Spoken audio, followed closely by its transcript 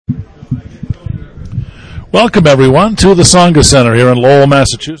Welcome, everyone, to the Tsonga Center here in Lowell,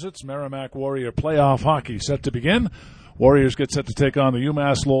 Massachusetts. Merrimack Warrior playoff hockey set to begin. Warriors get set to take on the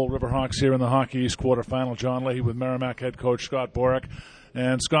UMass Lowell Riverhawks here in the Hockey East quarterfinal. John Leahy with Merrimack head coach Scott Borick.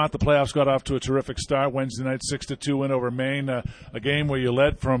 And, Scott, the playoffs got off to a terrific start. Wednesday night, 6-2 win over Maine, a game where you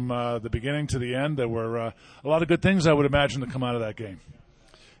led from the beginning to the end. There were a lot of good things, I would imagine, to come out of that game.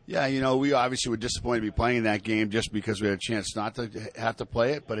 Yeah, we obviously were disappointed to be playing that game just because we had a chance not to have to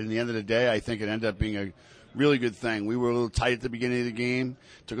play it. But in the end of the day, I think it ended up being a really good thing. We were a little tight at the beginning of the game.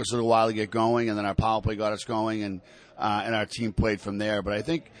 Took us a little while to get going, and then our power play got us going, and our team played from there. But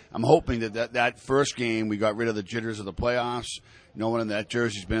I'm hoping that first game we got rid of the jitters of the playoffs. No one in that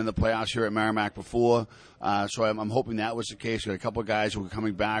jersey's been in the playoffs here at Merrimack before. So I'm hoping that was the case. We had a couple of guys who were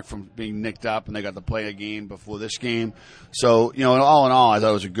coming back from being nicked up, and they got to play a game before this game. So, all in all, I thought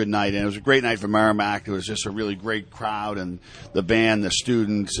it was a good night. And it was a great night for Merrimack. It was just a really great crowd, and the band, the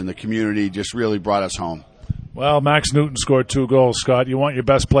students, and the community just really brought us home. Well, Max Newton scored 2 goals, Scott. You want your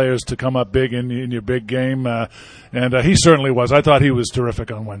best players to come up big in your big game, and he certainly was. I thought he was terrific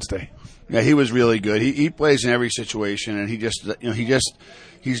on Wednesday. Yeah, he was really good. He plays in every situation, and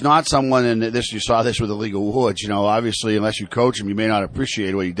he's not someone in this. You saw this with the League of Woods. Obviously, unless you coach him, you may not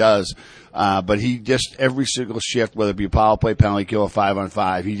appreciate what he does. But he just every single shift, whether it be a power play, penalty kill, or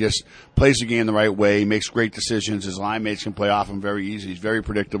 5-on-5, he just plays the game the right way. He makes great decisions. His line mates can play off him very easy. He's very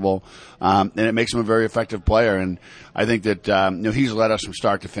predictable, and it makes him a very effective player. And I think that he's led us from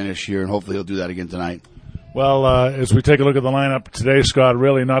start to finish here, and hopefully he'll do that again tonight. Well, as we take a look at the lineup today, Scott,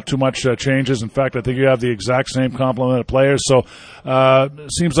 really not too much changes. In fact, I think you have the exact same complement of players. So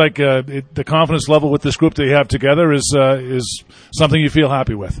it seems like the confidence level with this group that you have together is something you feel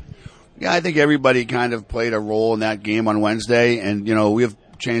happy with. Yeah, I think everybody kind of played a role in that game on Wednesday, and we have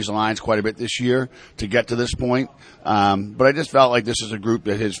changed the lines quite a bit this year to get to this point. But I just felt like this is a group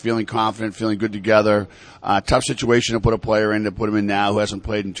that is feeling confident, feeling good together. Tough situation to put a player in, to put him in now who hasn't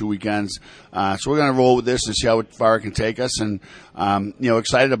played in 2 weekends. So we're going to roll with this and see how far it can take us, and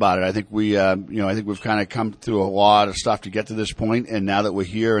excited about it. I think we've kind of come through a lot of stuff to get to this point, and now that we're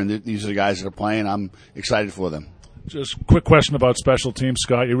here and these are the guys that are playing, I'm excited for them. Just a quick question about special teams,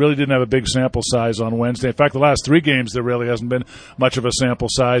 Scott. You really didn't have a big sample size on Wednesday. In fact, the last 3 games, there really hasn't been much of a sample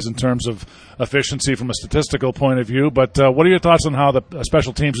size in terms of efficiency from a statistical point of view. But what are your thoughts on how the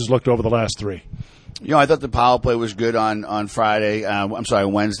special teams has looked over the last 3? I thought the power play was good on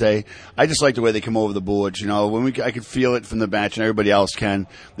Wednesday. I just like the way they come over the boards. I could feel it from the bench, and everybody else can.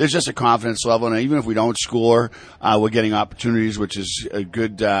 There's just a confidence level, and even if we don't score, we're getting opportunities, which is a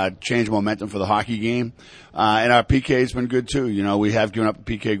good change of momentum for the hockey game. And our PK has been good too. We have given up a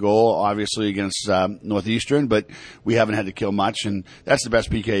PK goal, obviously against Northeastern, but we haven't had to kill much, and that's the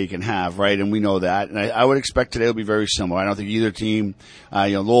best PK you can have, right? And we know that. And I would expect today will be very similar. I don't think either team,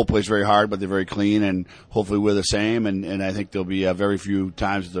 Lowell plays very hard, but they're very clean, and hopefully we're the same. And I think there'll be very few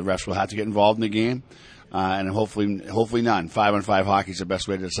times that the refs will have to get involved in the game. And hopefully none. 5-on-5 hockey is the best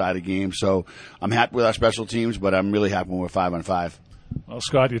way to decide a game. So I'm happy with our special teams, but I'm really happy when we're 5-on-5. Well,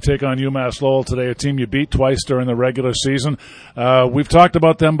 Scott, you take on UMass Lowell today, a team you beat twice during the regular season. We've talked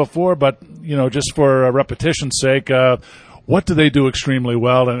about them before, but, just for repetition's sake, what do they do extremely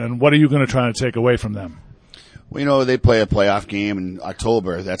well, and what are you going to try to take away from them? Well, they play a playoff game in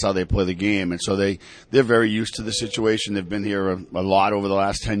October. That's how they play the game. And so they're very used to the situation. They've been here a lot over the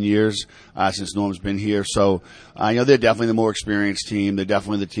last 10 years since Norm's been here. So, they're definitely the more experienced team. They're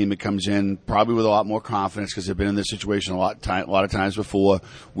definitely the team that comes in probably with a lot more confidence because they've been in this situation a lot of times before.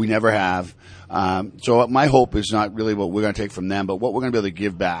 We never have. So my hope is not really what we're going to take from them, but what we're going to be able to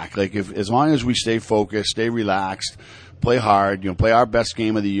give back. Like as long as we stay focused, stay relaxed, play hard, play our best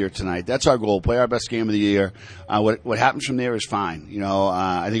game of the year tonight. That's our goal. Play our best game of the year. What happens from there is fine.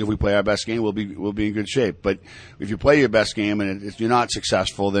 I think if we play our best game, we'll be in good shape. But if you play your best game and if you're not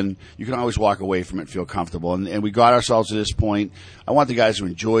successful, then you can always walk away from it and feel comfortable. And we got ourselves to this point. I want the guys to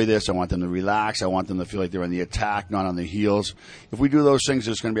enjoy this. I want them to relax. I want them to feel like they're on the attack, not on the heels. If we do those things,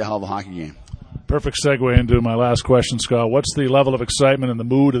 it's going to be a hell of a hockey game. Perfect segue into my last question, Scott. What's the level of excitement and the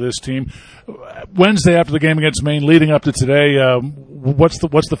mood of this team? Wednesday after the game against Maine, leading up to today, what's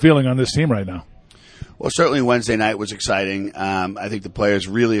the feeling on this team right now? Well, certainly Wednesday night was exciting. I think the players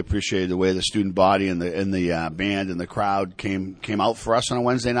really appreciated the way the student body and the band and the crowd came out for us on a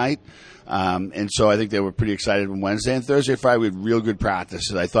Wednesday night. And so I think they were pretty excited on Wednesday. And Thursday, Friday, we had real good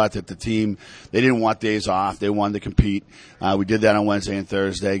practices. I thought that the team, they didn't want days off. They wanted to compete. We did that on Wednesday and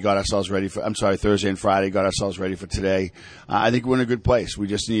Thursday, Thursday and Friday, got ourselves ready for today. I think we're in a good place. We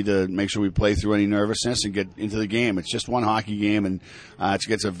just need to make sure we play through any nervousness and get into the game. It's just one hockey game, and it's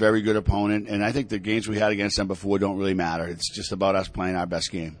against a very good opponent. And I think the game's going we had against them before don't really matter. It's just about us playing our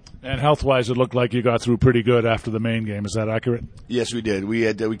best game. And health-wise, it looked like you got through pretty good after the Maine game. Is that accurate? Yes, we did.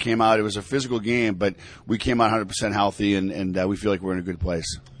 We came out. It was a physical game, but we came out 100% healthy, and we feel like we're in a good place.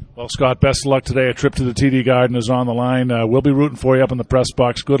 Well, Scott, best of luck today. A trip to the TD Garden is on the line. We'll be rooting for you up in the press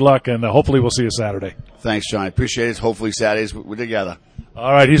box. Good luck, and hopefully we'll see you Saturday. Thanks, John. I appreciate it. Hopefully Saturdays we're together.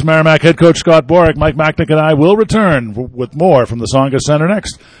 All right, he's Merrimack head coach Scott Borek. Mike Macknick and I will return with more from the Tsongas Center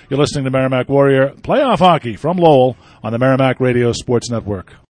next. You're listening to Merrimack Warrior Playoff Hockey from Lowell on the Merrimack Radio Sports Network.